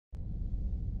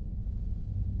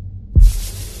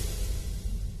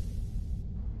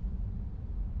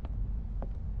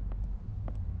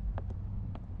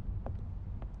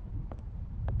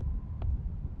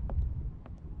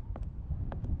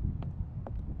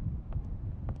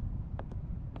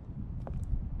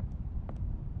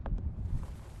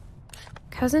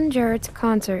Cousin Jared's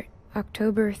concert,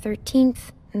 October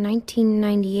 13th,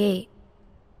 1998.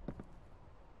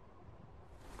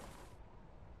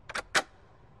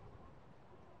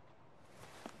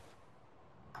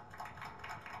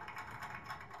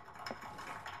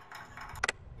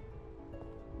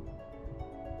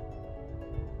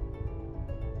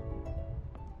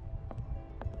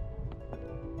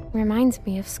 Reminds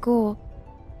me of school.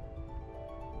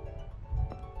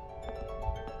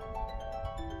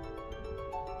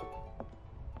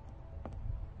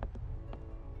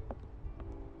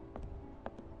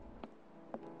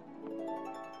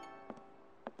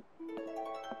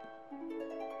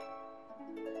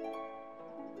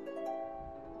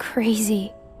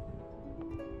 Crazy.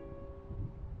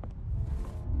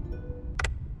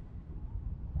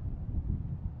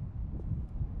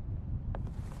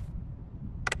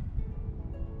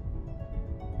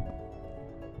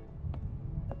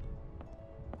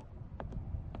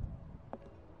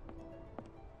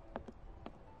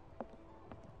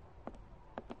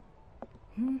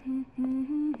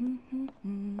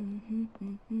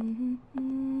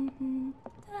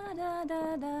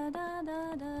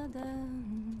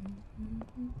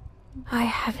 I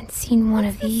haven't seen one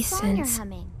of these since...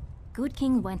 Good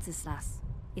King Wenceslas.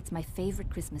 It's my favorite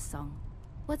Christmas song.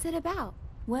 What's it about?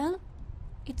 Well,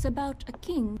 it's about a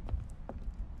king.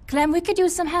 Clem, we could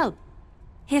use some help.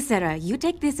 Here, Sarah, you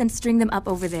take this and string them up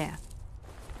over there.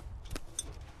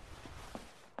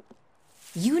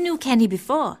 You knew Kenny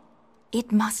before.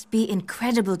 It must be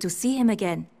incredible to see him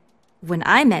again. When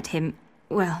I met him,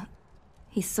 well,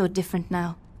 he's so different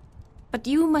now. But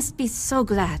you must be so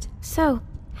glad. So,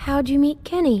 how'd you meet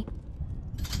Kenny?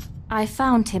 I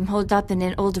found him holed up in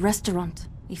an old restaurant,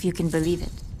 if you can believe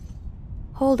it.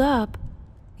 Hold up.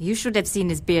 You should have seen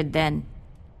his beard then.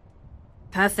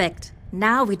 Perfect.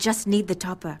 Now we just need the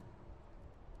topper.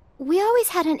 We always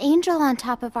had an angel on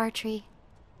top of our tree.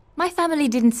 My family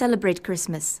didn't celebrate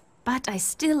Christmas, but I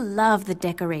still love the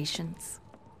decorations.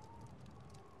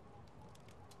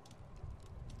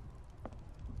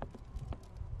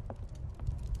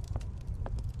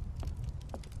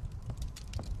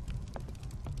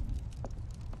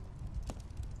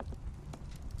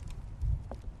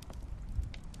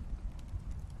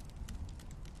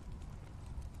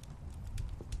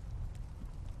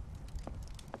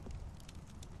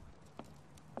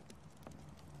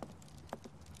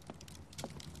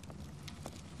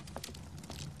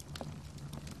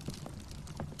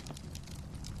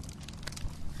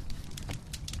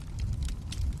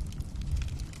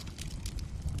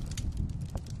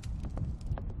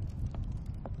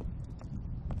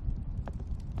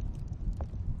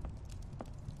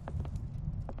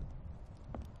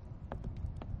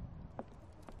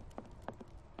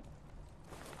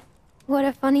 What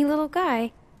a funny little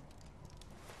guy.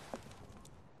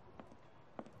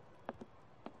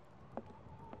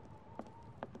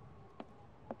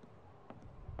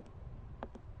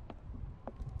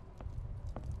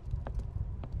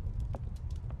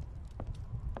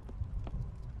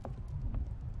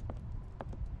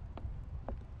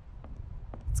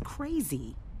 It's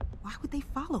crazy. Why would they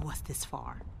follow us this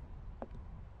far?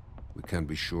 We can't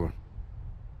be sure.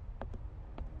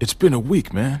 It's been a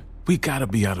week, man. We gotta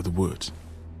be out of the woods.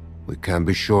 We can't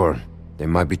be sure. They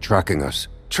might be tracking us.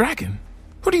 Tracking?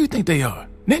 Who do you think they are?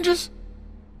 Ninjas?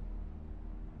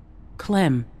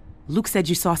 Clem, Luke said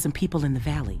you saw some people in the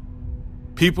valley.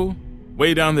 People?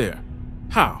 Way down there.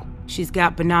 How? She's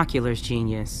got binoculars,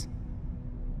 genius.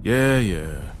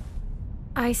 Yeah.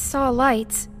 I saw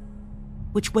lights.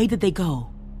 Which way did they go?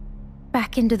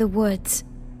 Back into the woods.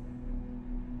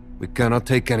 We cannot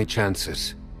take any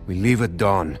chances. We leave at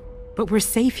dawn. But we're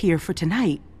safe here for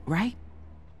tonight, right?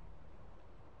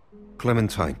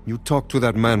 Clementine, you talked to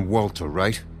that man Walter,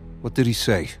 right? What did he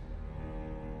say?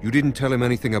 You didn't tell him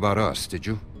anything about us, did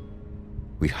you?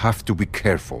 We have to be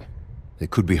careful. They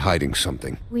could be hiding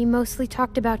something. We mostly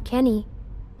talked about Kenny.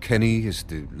 Kenny is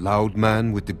the loud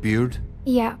man with the beard?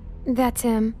 Yeah, that's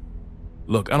him.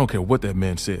 Look, I don't care what that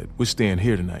man said. We're staying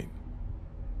here tonight.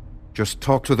 Just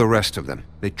talk to the rest of them.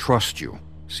 They trust you.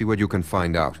 See what you can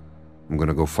find out. I'm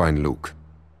gonna go find Luke.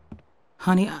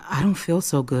 Honey, I don't feel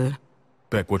so good.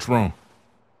 Beck, what's wrong?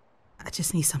 I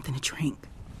just need something to drink.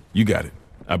 You got it.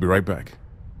 I'll be right back.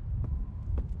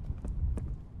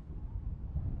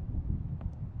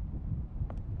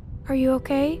 Are you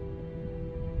okay?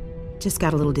 Just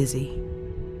got a little dizzy.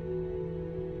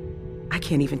 I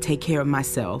can't even take care of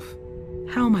myself.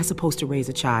 How am I supposed to raise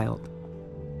a child?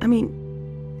 I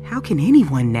mean, how can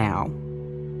anyone now?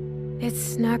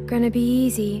 It's not gonna be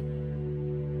easy.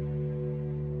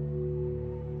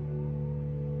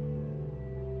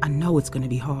 I know it's gonna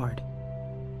be hard.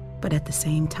 But at the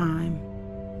same time,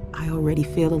 I already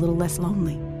feel a little less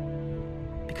lonely.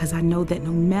 Because I know that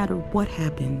no matter what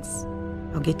happens,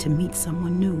 I'll get to meet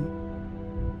someone new.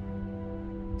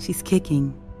 She's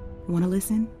kicking. Wanna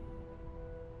listen?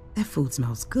 That food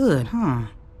smells good, huh?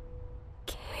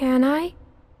 Can I?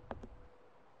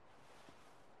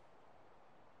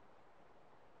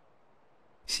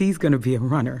 She's gonna be a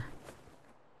runner.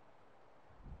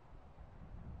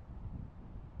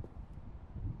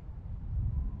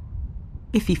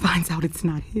 If he finds out it's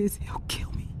not his, he'll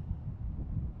kill me.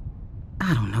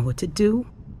 I don't know what to do.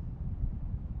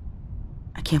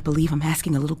 I can't believe I'm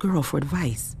asking a little girl for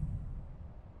advice.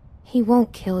 He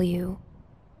won't kill you.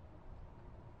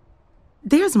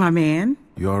 There's my man.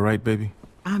 You all right, baby?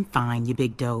 I'm fine, you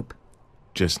big dope.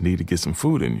 Just need to get some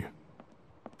food in you.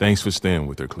 Thanks for staying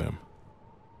with her, Clem.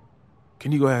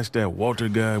 Can you go ask that Walter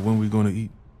guy when we're gonna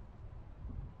eat?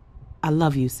 I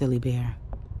love you, silly bear.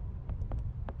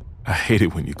 I hate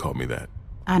it when you call me that.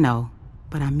 I know,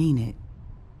 but I mean it.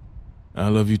 I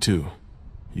love you too.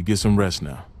 You get some rest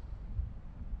now.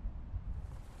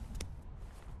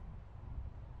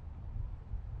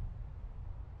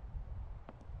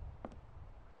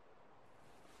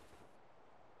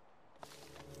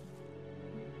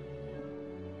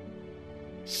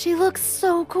 She looks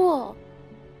so cool.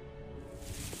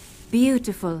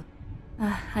 Beautiful.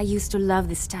 I used to love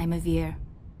this time of year.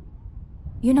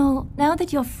 You know, now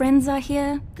that your friends are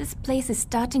here, this place is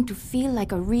starting to feel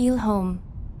like a real home.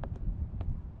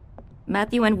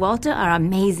 Matthew and Walter are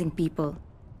amazing people.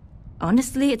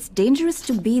 Honestly, it's dangerous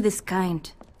to be this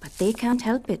kind, but they can't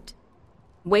help it.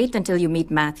 Wait until you meet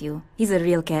Matthew. He's a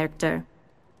real character.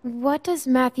 What does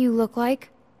Matthew look like?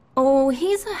 Oh,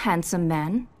 he's a handsome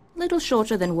man. Little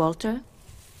shorter than Walter.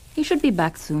 He should be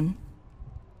back soon.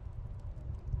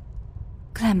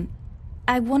 Clem,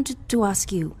 I wanted to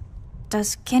ask you,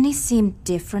 does Kenny seem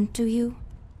different to you?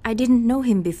 I didn't know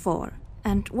him before,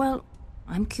 and, well,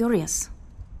 I'm curious.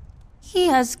 He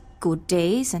has good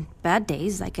days and bad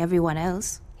days like everyone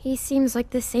else. He seems like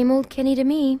the same old Kenny to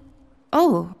me.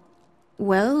 Oh,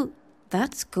 well,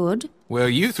 that's good. Well,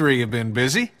 you three have been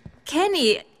busy.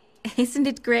 Kenny, isn't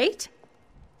it great?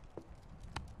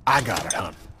 I got it,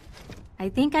 hon. I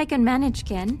think I can manage,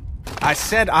 Ken. I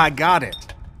said I got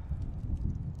it.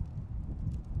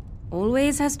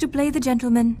 Always has to play the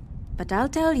gentleman. But I'll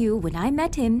tell you, when I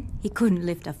met him, he couldn't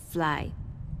lift a fly.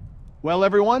 Well,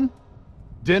 everyone,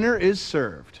 dinner is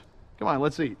served. Come on,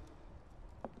 let's eat.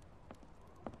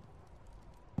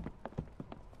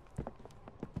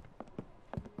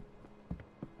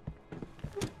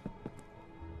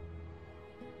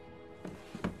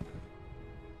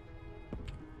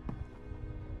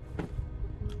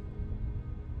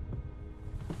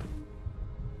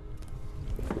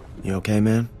 You okay,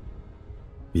 man?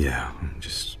 Yeah,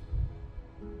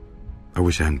 I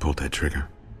wish I hadn't pulled that trigger.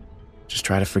 Just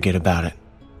try to forget about it.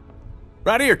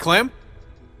 Right here, Clem.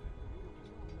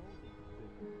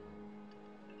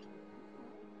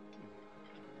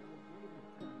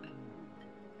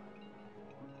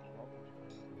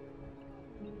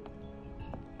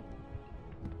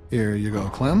 Here you go,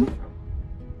 Clem.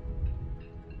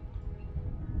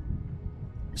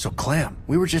 So, Clem,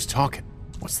 we were just talking.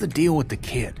 What's the deal with the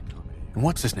kid? And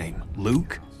what's his name?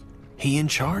 Luke? He in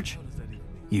charge?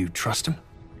 You trust him?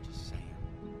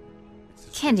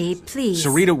 Kenny, please.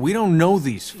 Sarita, we don't know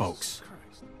these folks.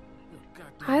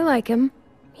 I like him.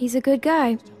 He's a good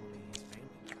guy.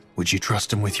 Would you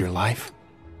trust him with your life?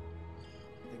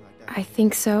 I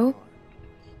think so.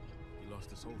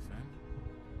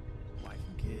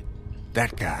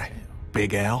 That guy,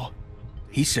 Big Al,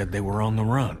 he said they were on the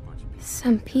run.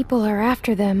 Some people are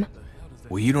after them.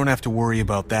 Well, you don't have to worry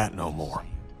about that no more.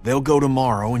 They'll go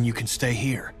tomorrow and you can stay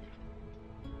here.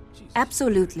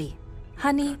 Absolutely.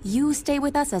 Honey, you stay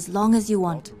with us as long as you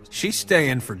want. She's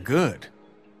staying for good.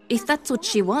 If that's what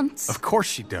she wants. Of course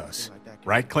she does.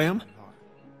 Right, Clem?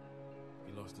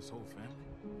 He lost his whole family.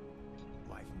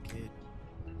 Wife and kid.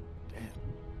 Damn.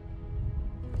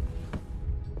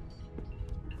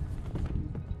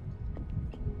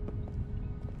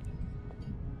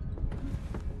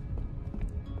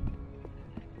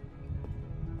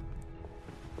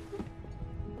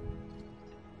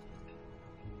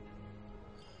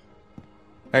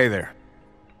 Hey there.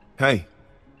 Hey.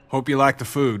 Hope you like the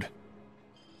food.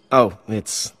 Oh,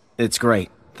 it's great.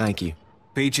 Thank you.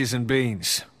 Peaches and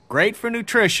beans. Great for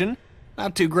nutrition.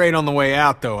 Not too great on the way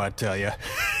out, though, I tell you.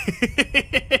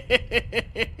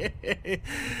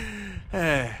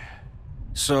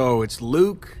 So, it's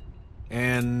Luke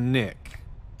and Nick.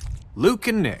 Luke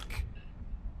and Nick.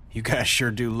 You guys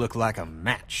sure do look like a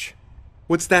match.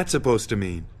 What's that supposed to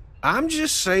mean? I'm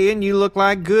just saying you look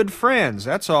like good friends,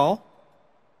 that's all.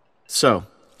 So,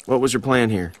 what was your plan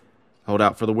here? Hold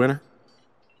out for the winter?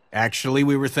 Actually,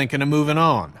 we were thinking of moving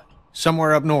on.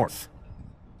 Somewhere up north.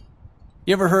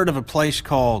 You ever heard of a place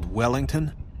called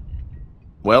Wellington?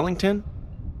 Wellington?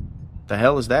 The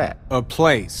hell is that? A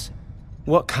place.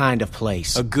 What kind of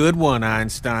place? A good one,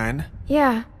 Einstein.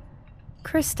 Yeah.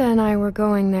 Krista and I were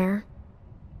going there.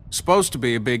 Supposed to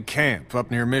be a big camp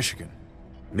up near Michigan.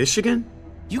 Michigan?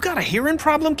 You got a hearing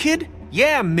problem, kid?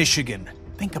 Yeah, Michigan.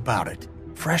 Think about it.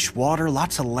 Fresh water,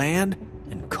 lots of land,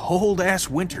 and cold-ass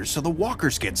winters so the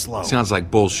walkers get slow. Sounds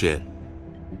like bullshit.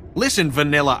 Listen,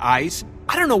 Vanilla Ice,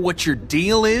 I don't know what your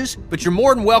deal is, but you're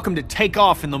more than welcome to take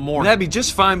off in the morning. That'd be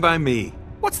just fine by me.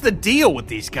 What's the deal with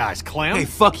these guys, Clem? Hey,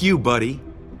 fuck you, buddy.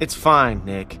 It's fine,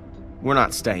 Nick. We're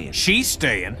not staying. She's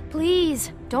staying.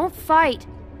 Please, don't fight.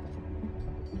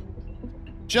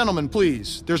 Gentlemen,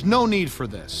 please, there's no need for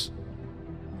this.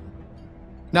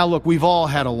 Now look, we've all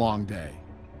had a long day.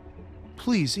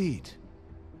 Please eat.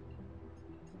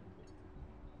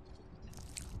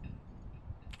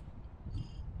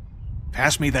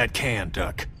 Pass me that can,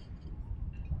 Duck.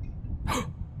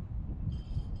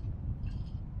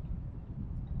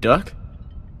 Duck?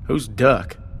 Who's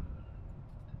Duck?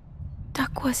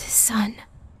 Duck was his son.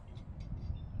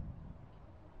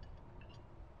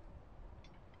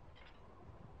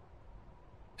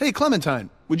 Hey, Clementine,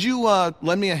 would you,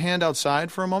 lend me a hand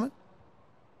outside for a moment?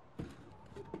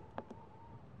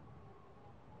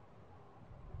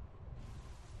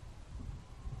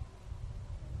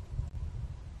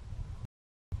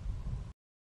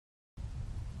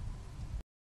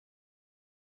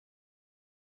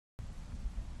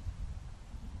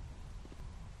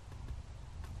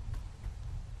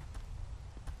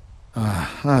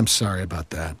 I'm sorry about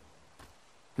that.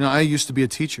 You know, I used to be a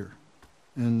teacher,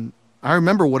 and I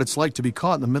remember what it's like to be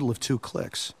caught in the middle of two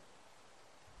cliques.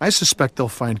 I suspect they'll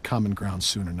find common ground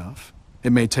soon enough.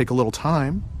 It may take a little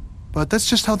time, but that's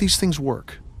just how these things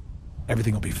work.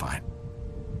 Everything will be fine.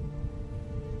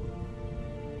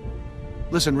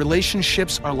 Listen,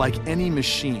 relationships are like any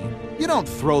machine. You don't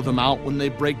throw them out when they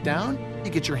break down.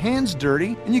 You get your hands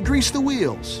dirty and you grease the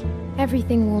wheels.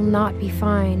 Everything will not be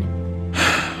fine.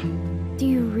 Do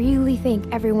you really think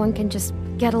everyone can just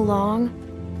get along?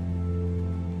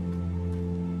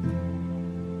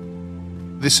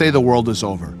 They say the world is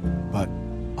over, but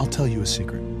I'll tell you a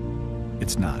secret.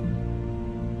 It's not.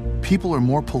 People are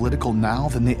more political now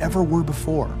than they ever were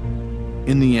before.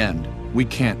 In the end, we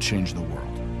can't change the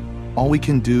world. All we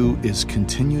can do is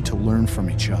continue to learn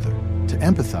from each other, to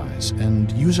empathize,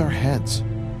 and use our heads.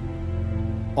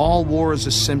 All war is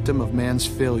a symptom of man's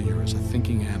failure as a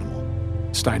thinking animal.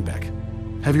 Steinbeck.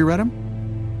 Have you read him?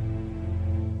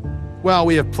 Well,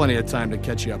 we have plenty of time to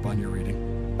catch you up on your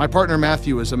reading. My partner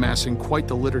Matthew is amassing quite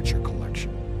the literature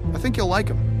collection. I think you'll like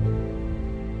him.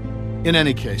 In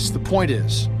any case, the point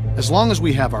is, as long as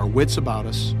we have our wits about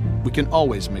us, we can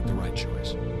always make the right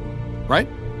choice. Right?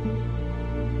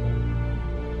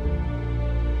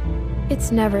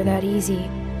 It's never that easy.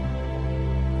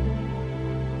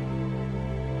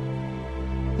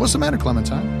 What's the matter,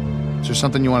 Clementine? Is there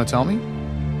something you want to tell me?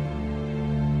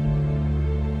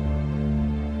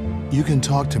 You can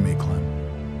talk to me, Clem.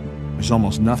 There's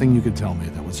almost nothing you could tell me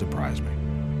that would surprise me.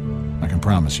 I can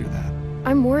promise you that.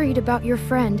 I'm worried about your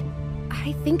friend.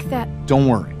 I think that... Don't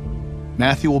worry.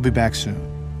 Matthew will be back soon,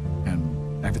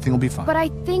 and everything will be fine. But I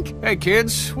think... Hey,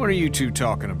 kids, what are you two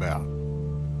talking about?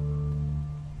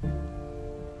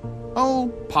 Oh,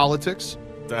 politics.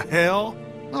 The hell?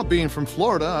 Well, being from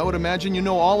Florida, I would imagine you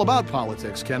know all about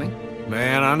politics, Kenny.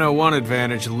 Man, I know one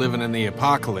advantage of living in the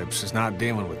apocalypse is not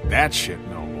dealing with that shit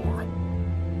no more.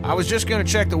 I was just gonna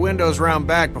check the windows round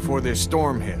back before this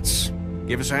storm hits.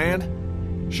 Give us a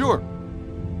hand? Sure.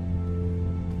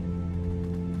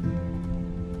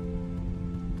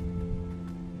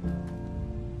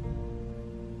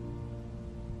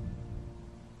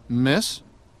 Miss?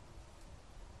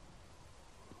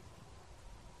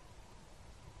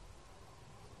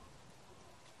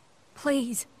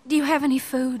 Please, do you have any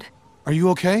food? Are you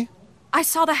okay? I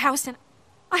saw the house and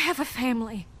I have a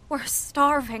family. We're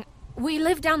starving. We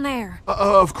live down there.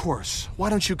 Of course. Why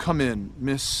don't you come in,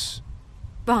 Miss...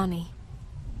 Bonnie.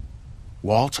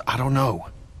 Walt, I don't know.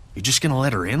 You just gonna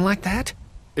let her in like that?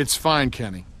 It's fine,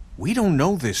 Kenny. We don't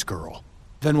know this girl.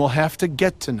 Then we'll have to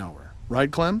get to know her.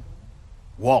 Right, Clem?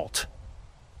 Walt.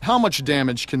 How much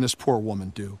damage can this poor woman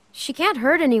do? She can't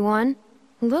hurt anyone.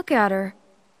 Look at her.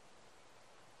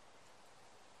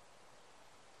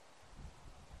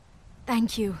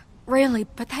 Thank you. Really,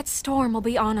 but that storm will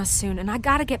be on us soon, and I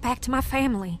gotta get back to my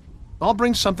family. I'll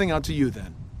bring something out to you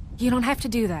then. You don't have to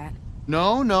do that.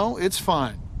 No, it's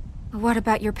fine. What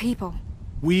about your people?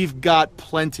 We've got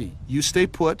plenty. You stay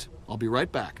put. I'll be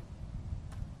right back.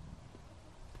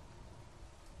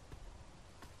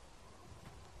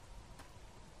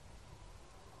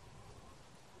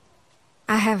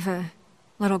 I have a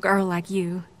little girl like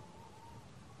you.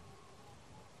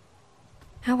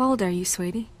 How old are you,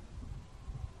 sweetie?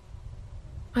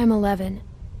 I'm 11.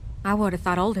 I would have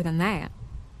thought older than that.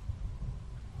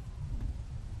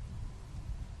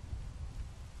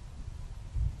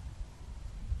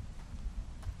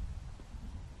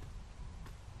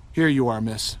 Here you are,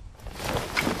 miss.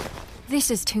 This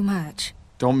is too much.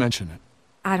 Don't mention it.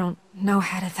 I don't know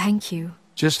how to thank you.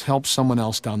 Just help someone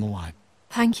else down the line.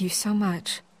 Thank you so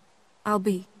much. I'll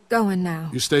be going now.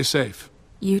 You stay safe.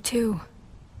 You too.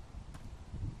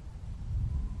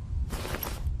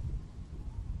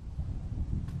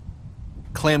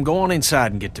 Clem, go on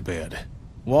inside and get to bed.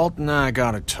 Walt and I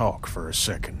gotta talk for a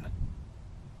second.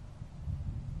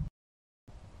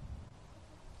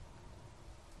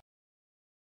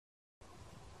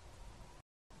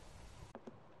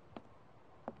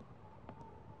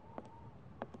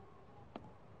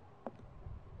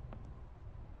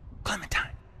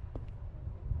 Clementine,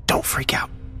 don't freak out.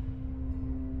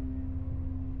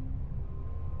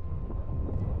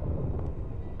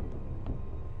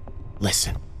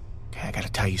 Listen, okay, I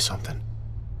gotta tell you something.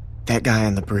 That guy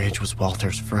on the bridge was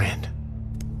Walter's friend.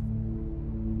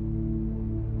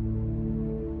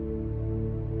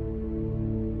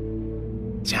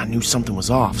 See, I knew something was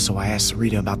off, so I asked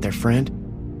Sarita about their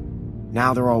friend.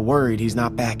 Now they're all worried he's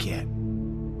not back yet.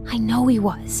 I know he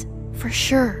was. For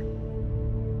sure.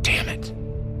 Damn it.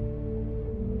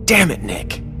 Damn it,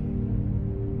 Nick.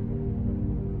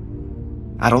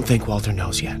 I don't think Walter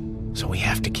knows yet, so we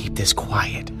have to keep this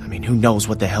quiet. I mean, who knows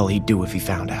what the hell he'd do if he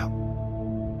found out.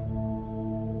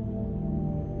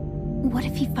 What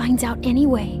if he finds out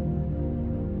anyway?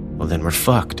 Well, then we're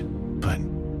fucked. But,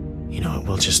 you know,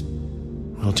 we'll just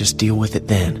deal with it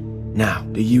then. Now,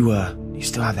 do you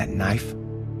still have that knife?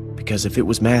 Because if it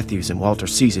was Matthew's and Walter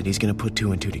sees it, he's gonna put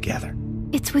two and two together.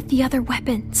 It's with the other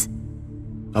weapons.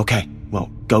 Okay, well,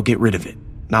 go get rid of it.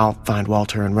 And I'll find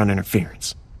Walter and run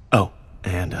interference. Oh,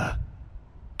 and,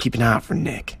 keep an eye out for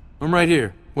Nick. I'm right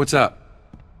here. What's up?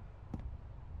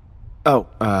 Oh,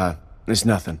 it's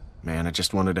nothing, man. I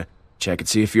just wanted to check and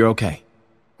see if you're okay.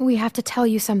 We have to tell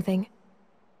you something.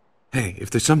 Hey, if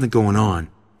there's something going on,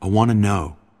 I want to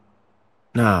know.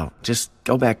 No, just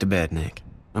go back to bed, Nick.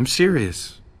 I'm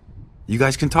serious. You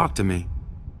guys can talk to me.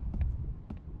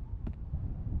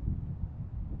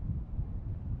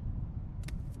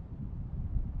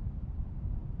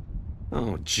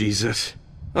 Oh, Jesus.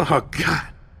 Oh, God.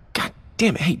 God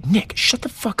damn it. Hey, Nick, shut the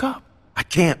fuck up. I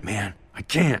can't, man. I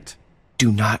can't.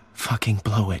 Do not fucking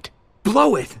blow it.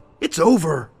 Blow it! It's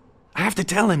over! I have to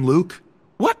tell him, Luke.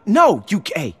 What? No,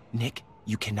 hey, Nick,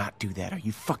 you cannot do that. Are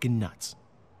you fucking nuts?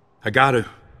 I gotta.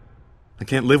 I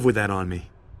can't live with that on me.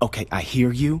 Okay, I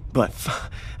hear you, but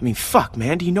fuck,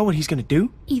 man. Do you know what he's gonna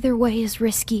do? Either way is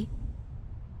risky.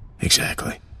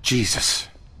 Exactly. Jesus.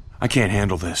 I can't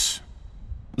handle this.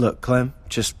 Look, Clem,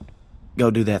 just go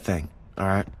do that thing,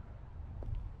 alright?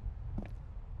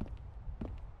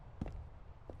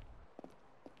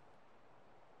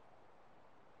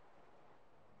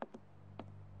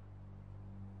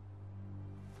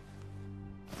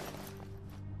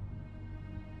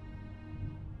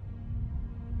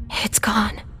 It's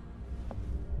gone.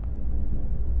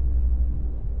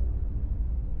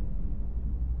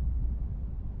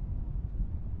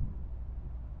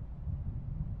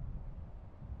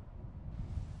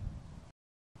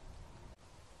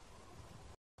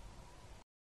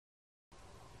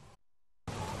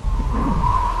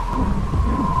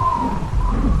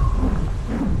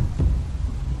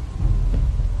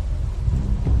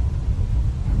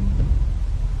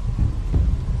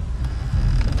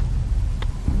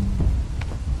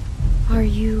 Are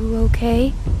you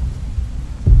okay?